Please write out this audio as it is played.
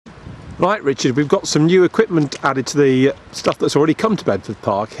Right, Richard, we've got some new equipment added to the stuff that's already come to Bedford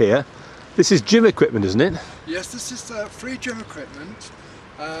Park here. This is gym equipment, isn't it? Yes, this is free gym equipment.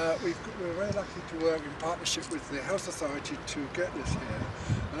 We're very lucky to work in partnership with the Health Authority to get this here.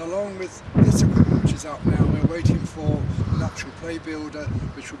 And along with this equipment, which is out now, we're waiting for the natural play builder,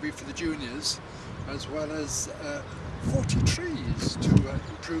 which will be for the juniors, as well as 40 trees to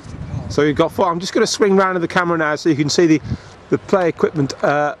improve the park. So you've got four. I'm just going to swing round to the camera now so you can see the play equipment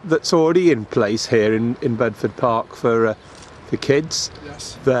that's already in place here in Bedford Park for kids.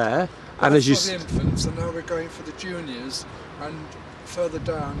 Yes. There. And That's as you for the infants, and now we're going for the juniors, and further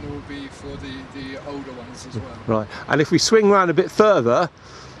down there will be for the older ones as well. Right, and if we swing round a bit further,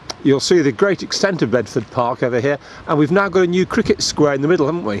 you'll see the great extent of Bedford Park over here, and we've now got a new cricket square in the middle,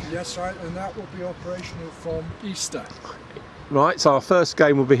 haven't we? Yes, right, and that will be operational from Easter. Right, so our first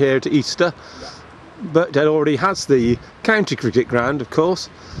game will be here at Easter, Yeah. but it already has the county cricket ground, of course.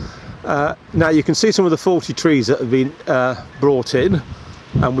 Now you can see some of the 40 trees that have been brought in,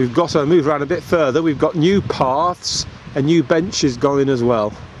 and we've got to move around a bit further. We've got new paths and new benches gone in as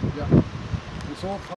well. Yeah. It's all